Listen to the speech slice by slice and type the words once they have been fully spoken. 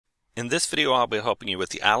In this video, I'll be helping you with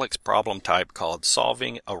the ALEKS problem type called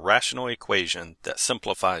solving a rational equation that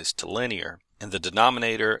simplifies to linear, and the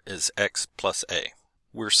denominator is x plus a.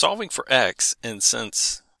 We're solving for x, and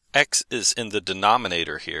since x is in the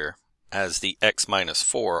denominator here as the x minus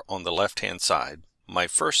 4 on the left-hand side, my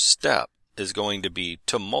first step is going to be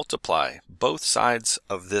to multiply both sides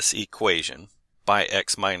of this equation by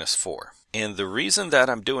x minus 4. And the reason that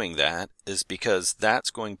I'm doing that is because that's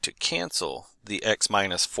going to cancel the x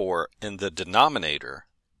minus 4 in the denominator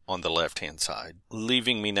on the left-hand side,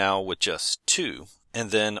 leaving me now with just 2.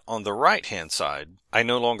 And then on the right-hand side, I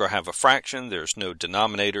no longer have a fraction, there's no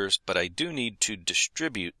denominators, but I do need to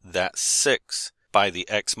distribute that 6 by the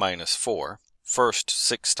x minus 4. First,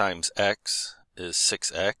 6 times x is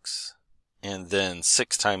 6x, and then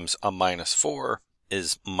 6 times a minus 4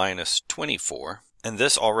 is minus 24. And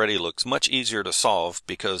this already looks much easier to solve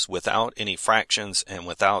because without any fractions and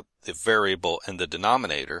without the variable in the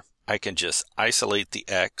denominator, I can just isolate the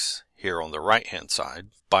x here on the right-hand side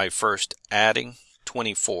by first adding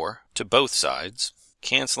 24 to both sides,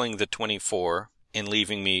 canceling the 24 and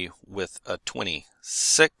leaving me with a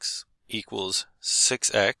 26 equals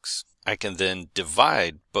 6x. I can then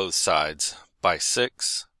divide both sides by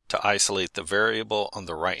 6 to isolate the variable on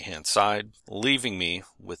the right-hand side, leaving me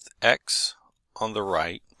with x on the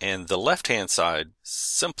right, and the left-hand side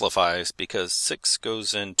simplifies because 6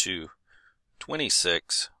 goes into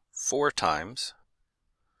 26 4 times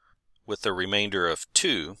with a remainder of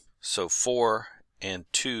 2, so 4 and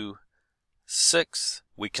 2 6.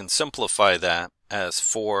 We can simplify that as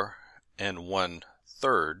 4 and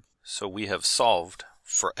 1/3, so we have solved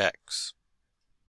for x.